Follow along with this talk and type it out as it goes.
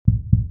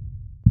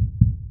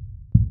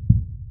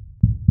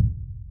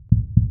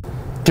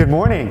Good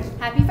morning.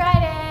 Happy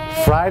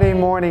Friday. Friday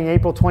morning,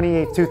 April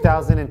 28th,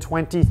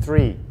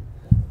 2023.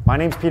 My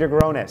name's Peter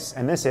Gronis,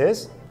 and this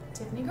is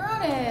Tiffany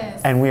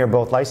Gronis. And we are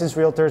both licensed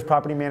realtors,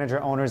 property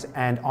manager, owners,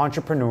 and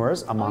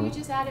entrepreneurs among... Oh, you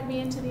just added me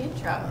into the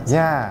intro.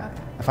 Yeah.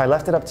 Okay. If I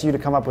left it up to you to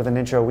come up with an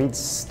intro, we'd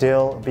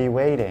still be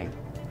waiting.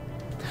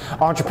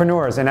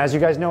 Entrepreneurs, and as you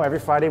guys know, every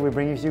Friday we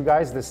bring you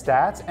guys the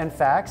stats and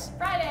facts.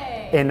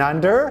 Friday. In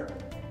under...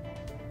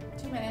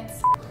 2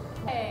 minutes.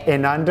 Hey.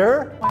 In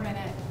under... 1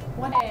 minute.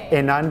 1 day.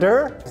 In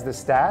under... The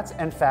stats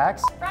and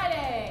facts.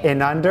 Friday.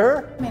 In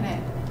under... 1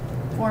 minute.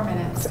 4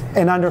 minutes.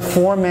 In under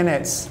 4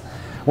 minutes,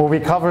 where we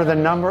cover the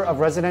number of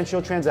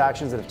residential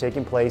transactions that have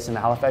taken place in the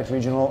Halifax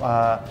Regional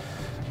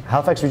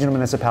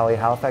Municipality,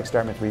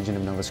 Halifax-Dartmouth Region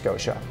of Nova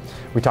Scotia.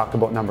 We talk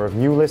about number of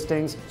new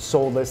listings,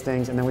 sold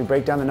listings, and then we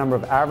break down the number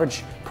of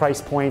average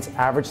price points,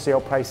 average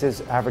sale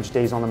prices, average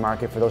days on the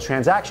market for those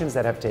transactions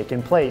that have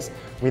taken place.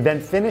 We then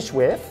finish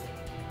with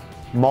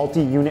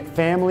multi-unit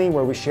family,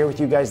 where we share with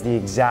you guys the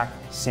exact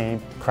same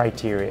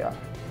criteria.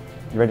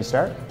 You ready to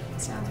start?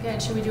 Sounds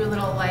good. Should we do a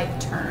little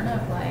turn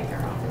of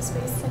our office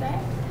space today?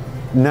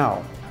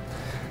 No.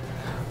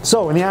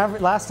 So in the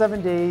last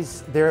 7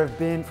 days, there have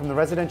been, from the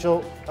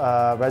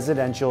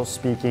residential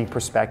speaking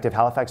perspective,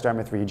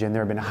 Halifax-Dartmouth Region,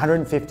 there have been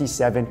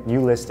 157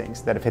 new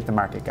listings that have hit the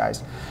market,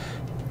 guys.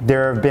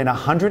 There have been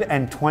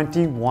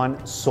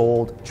 121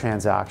 sold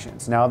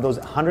transactions. Now of those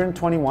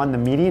 121, the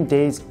median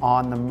days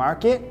on the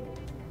market,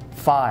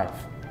 5.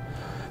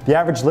 The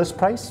average list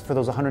price for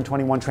those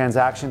 121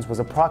 transactions was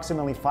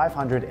approximately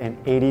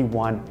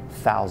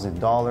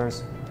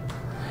 $581,000.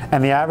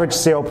 And the average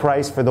sale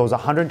price for those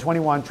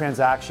 121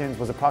 transactions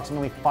was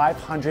approximately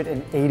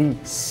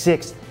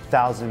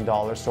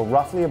 $586,000. So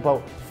roughly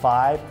about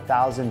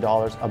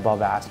 $5,000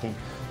 above asking.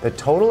 The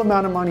total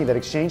amount of money that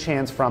exchanged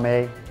hands from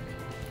a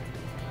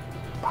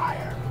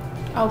buyer,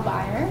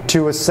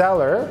 to a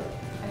seller,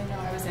 I didn't know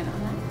I was in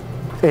on that,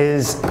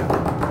 is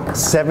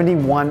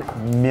 $71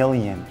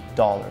 million.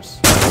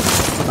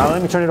 Now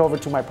let me turn it over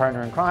to my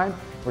partner in crime,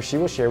 where she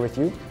will share with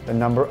you the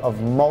number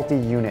of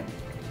multi-unit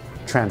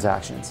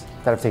transactions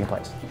that have taken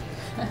place.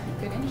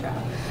 Good intro.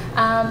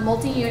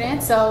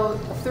 Multi-unit, so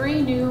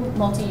 3 new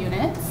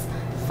multi-units,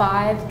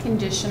 5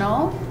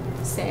 conditional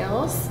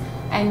sales,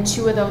 and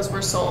 2 of those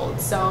were sold.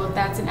 So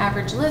that's an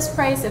average list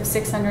price of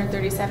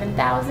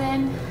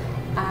 $637,000,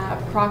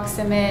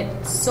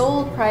 approximate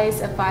sold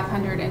price of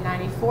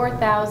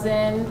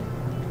 $594,000,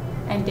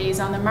 and days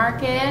on the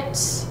market,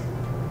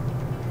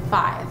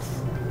 5.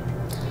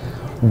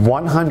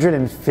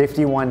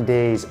 151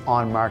 days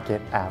on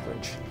market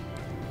average.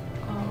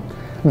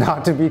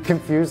 Not to be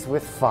confused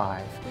with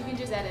 5. You can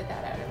just edit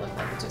that out. It looks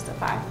like it's just a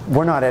 5.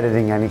 We're not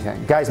editing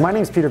anything. Guys, my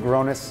name's Peter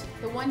Gronis.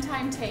 The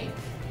one-time take.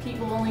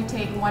 People only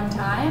take 1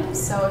 time,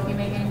 so if you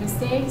make any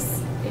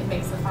mistakes, it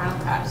makes the final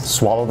cut.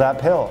 Swallow that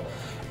pill.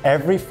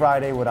 Every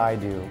Friday what I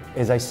do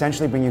is I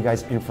essentially bring you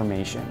guys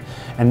information.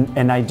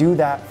 And I do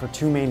that for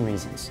 2 main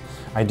reasons.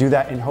 I do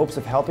that in hopes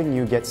of helping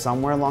you get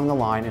somewhere along the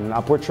line in an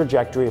upward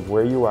trajectory of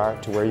where you are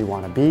to where you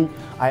want to be.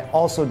 I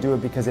also do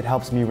it because it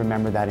helps me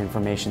remember that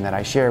information that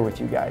I share with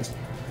you guys.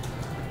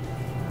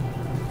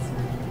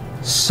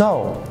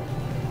 So,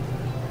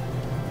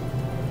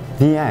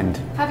 the end.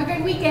 Have a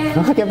great weekend.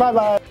 Okay,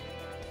 bye-bye.